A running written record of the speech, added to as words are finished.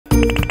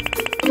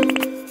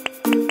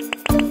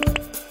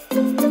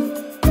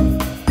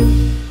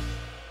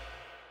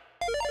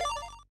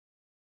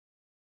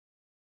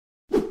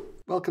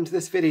welcome to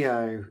this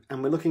video,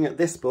 and we're looking at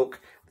this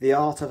book, The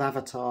Art of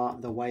Avatar,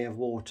 The Way of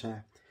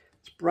Water.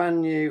 It's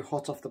brand new,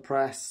 hot off the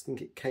press. I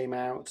think it came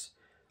out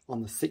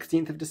on the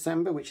 16th of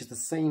December, which is the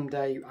same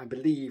day, I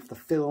believe, the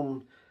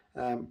film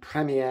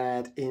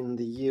premiered in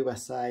the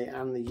USA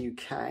and the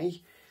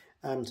UK.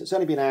 So it's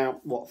only been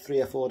out, what,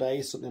 3 or 4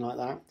 days, something like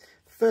that.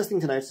 First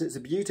thing to notice, it's a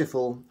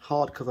beautiful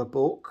hardcover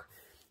book,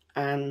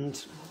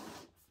 and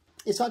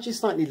it's actually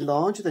slightly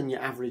larger than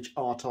your average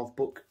Art of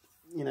book.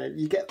 You know,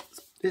 you get,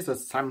 here's a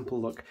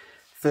sample look,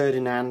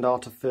 Ferdinand,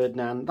 Art of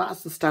Ferdinand.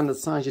 That's the standard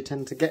size you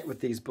tend to get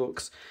with these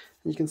books.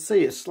 And you can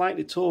see it's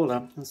slightly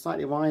taller and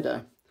slightly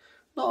wider.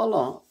 Not a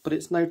lot, but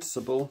it's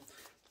noticeable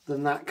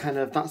than that kind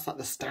of, that's like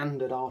the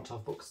standard Art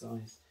of book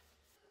size.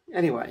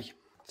 Anyway,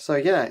 so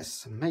yeah,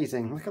 it's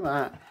amazing. Look at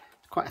that.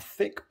 It's quite a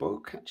thick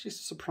book, actually,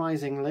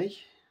 surprisingly.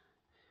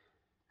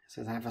 It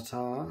says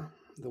Avatar,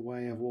 The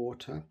Way of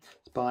Water.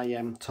 It's by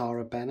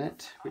Tara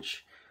Bennett,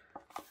 which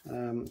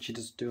she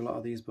does do a lot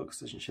of these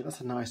books, doesn't she?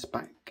 That's a nice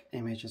back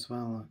image as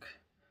well, look.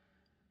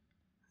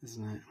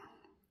 Isn't it?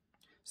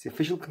 It's the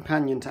official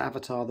companion to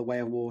Avatar, The Way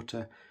of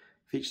Water.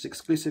 Features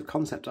exclusive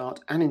concept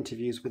art and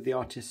interviews with the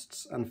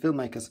artists and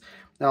filmmakers.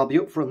 Now, I'll be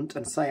upfront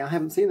and say I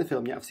haven't seen the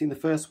film yet. I've seen the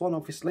first one,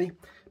 obviously.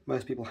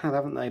 Most people have,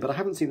 haven't they? But I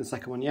haven't seen the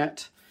second one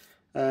yet.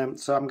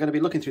 So I'm going to be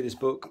looking through this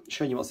book,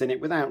 showing you what's in it,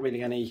 without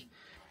really any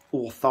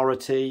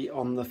authority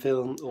on the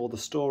film or the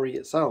story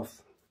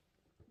itself.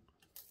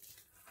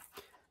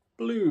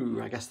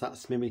 Blue, I guess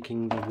that's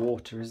mimicking the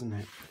water, isn't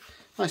it?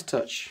 Nice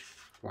touch.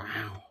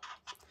 Wow.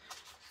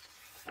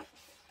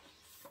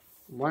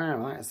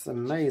 Wow, that's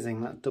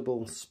amazing, that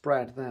double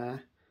spread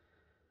there.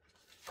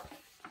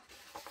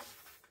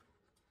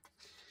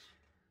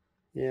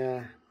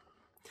 Yeah.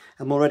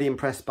 I'm already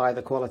impressed by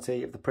the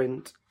quality of the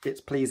print.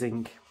 It's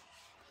pleasing.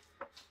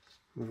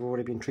 We've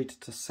already been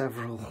treated to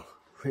several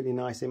really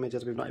nice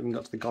images. We've not even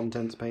got to the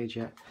contents page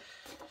yet.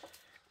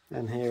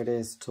 And here it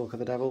is, Talk of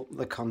the Devil,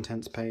 the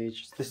contents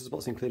page. This is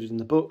what's included in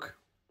the book.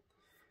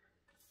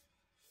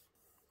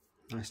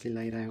 Nicely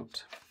laid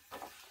out.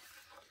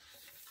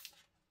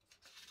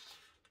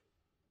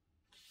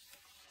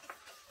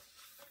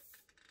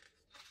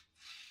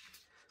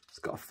 It's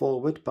got a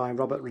foreword by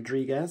Robert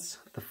Rodriguez,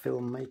 the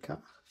filmmaker.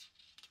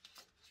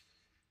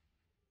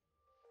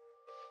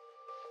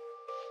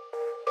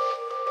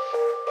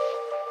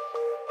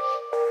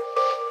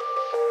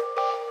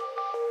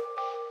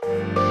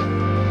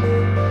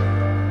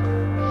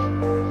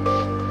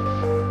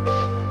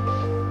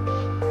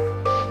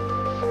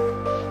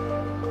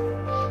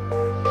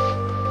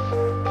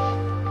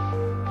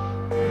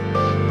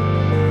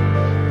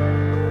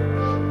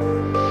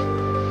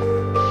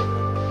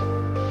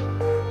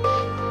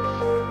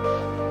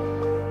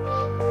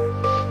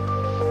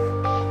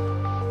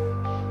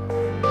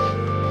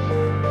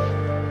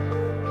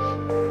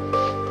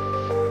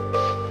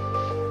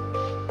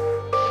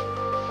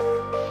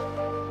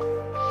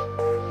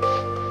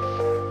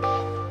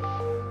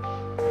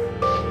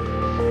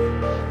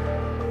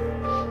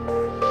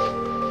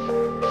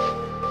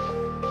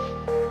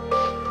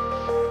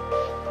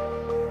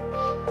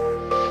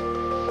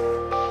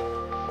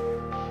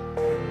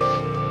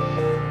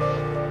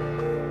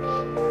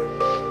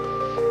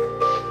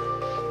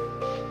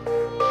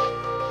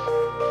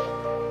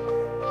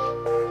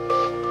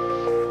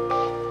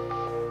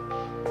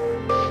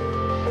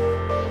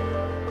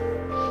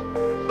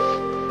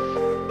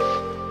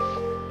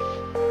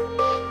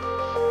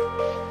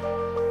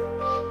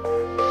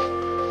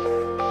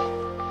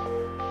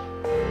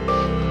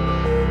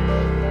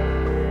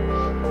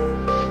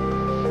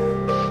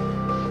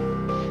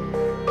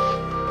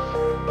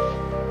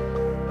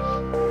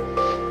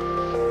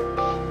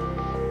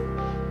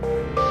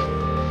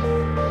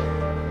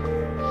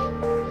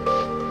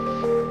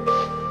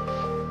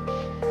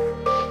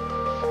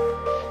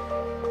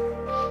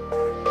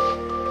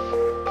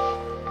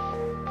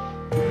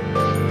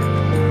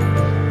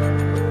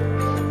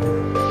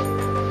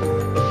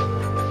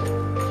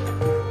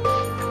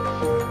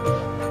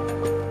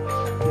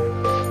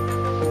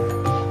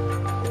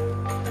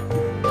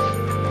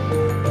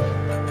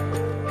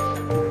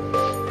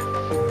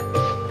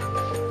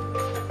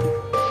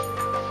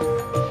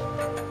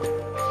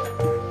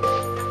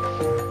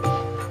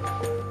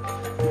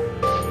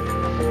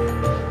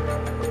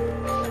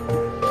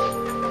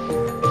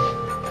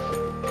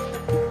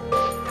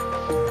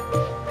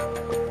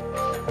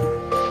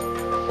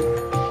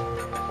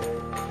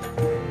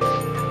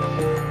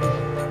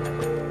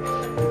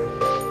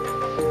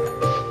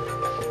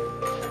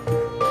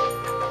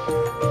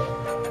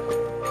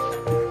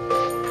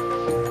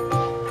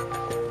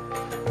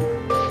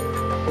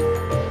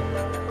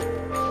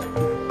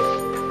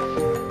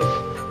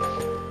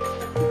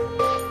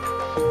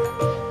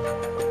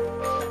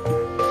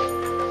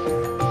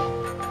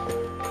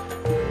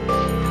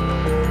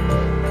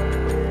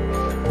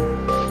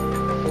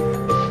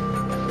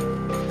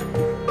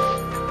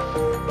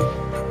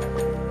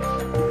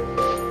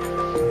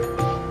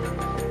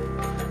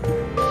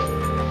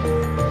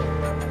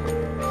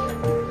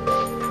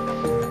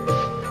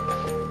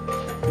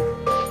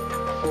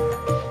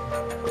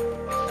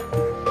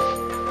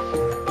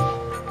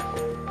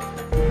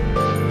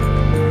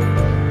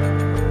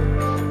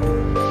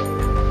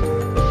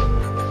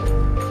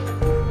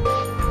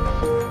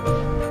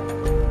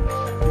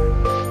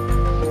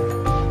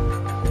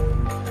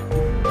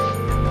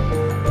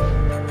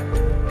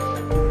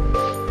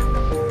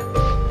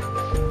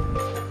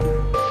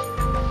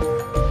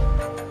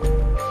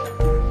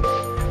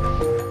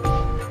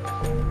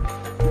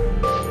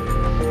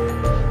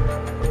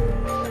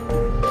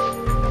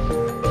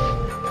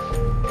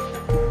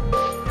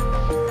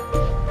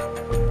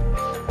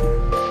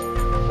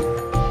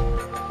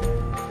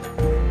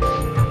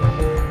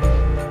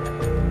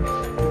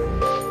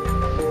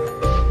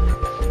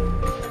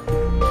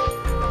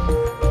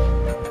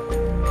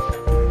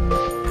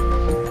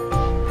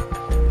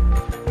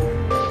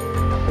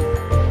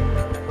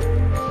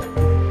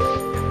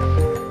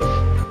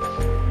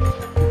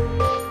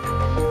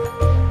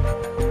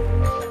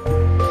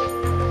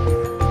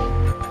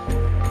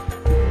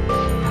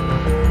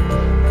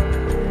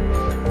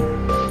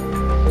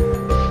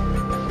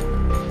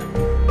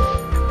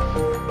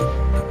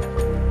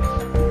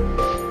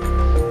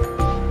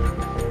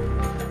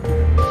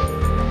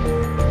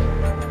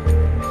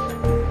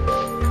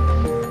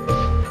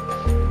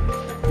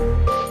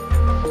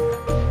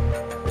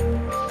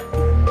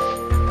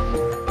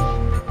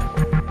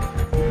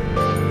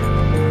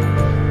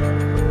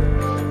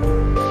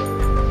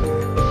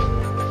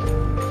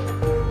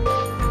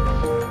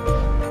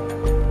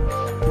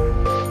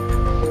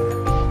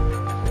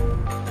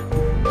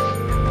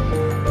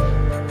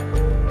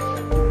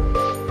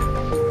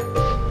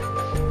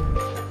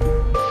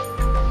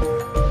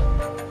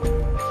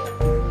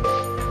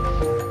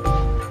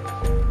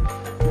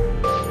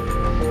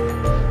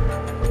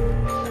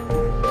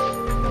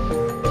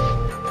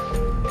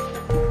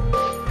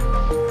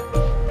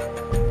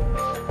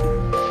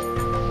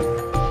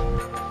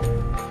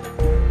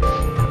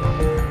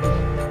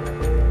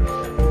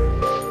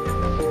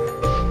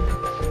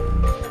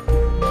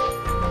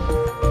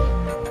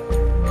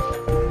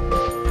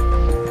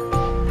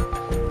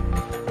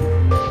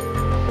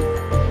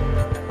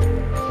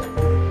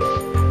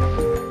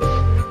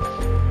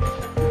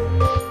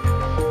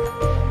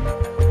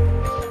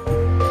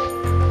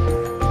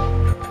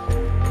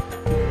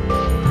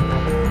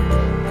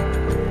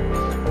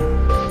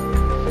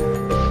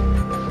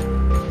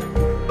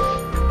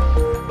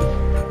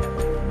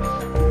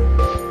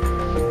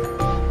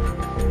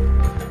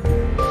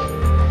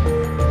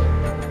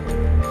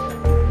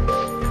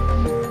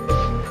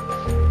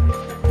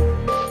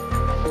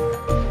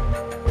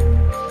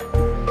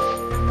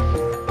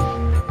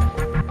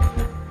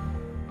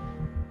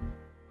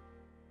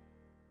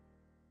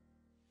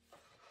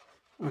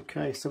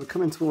 Okay, so we're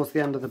coming towards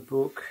the end of the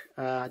book.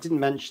 I didn't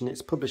mention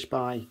it's published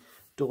by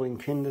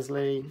Dorling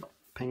Kindersley,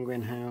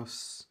 Penguin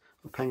House,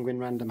 or Penguin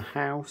Random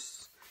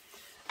House.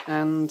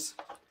 And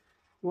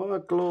what a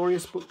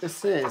glorious book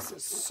this is.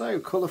 It's so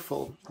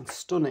colourful and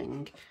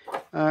stunning.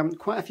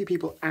 Quite a few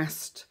people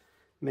asked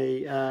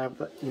me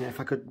if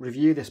I could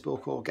review this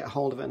book or get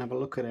hold of it and have a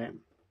look at it.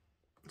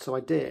 So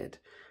I did.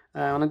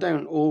 And I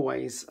don't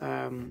always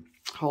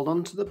hold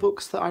on to the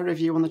books that I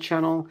review on the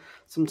channel.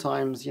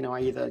 Sometimes, I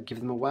either give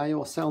them away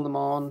or sell them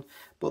on.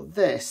 But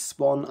this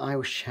one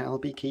I shall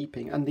be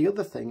keeping. And the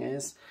other thing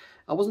is,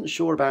 I wasn't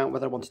sure about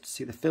whether I wanted to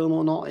see the film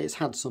or not. It's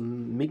had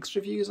some mixed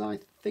reviews, I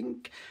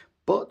think.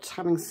 But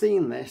having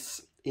seen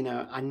this,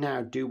 I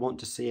now do want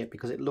to see it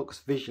because it looks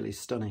visually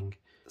stunning.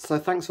 So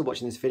thanks for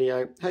watching this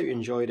video. Hope you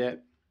enjoyed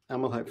it,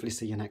 and we'll hopefully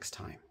see you next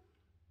time.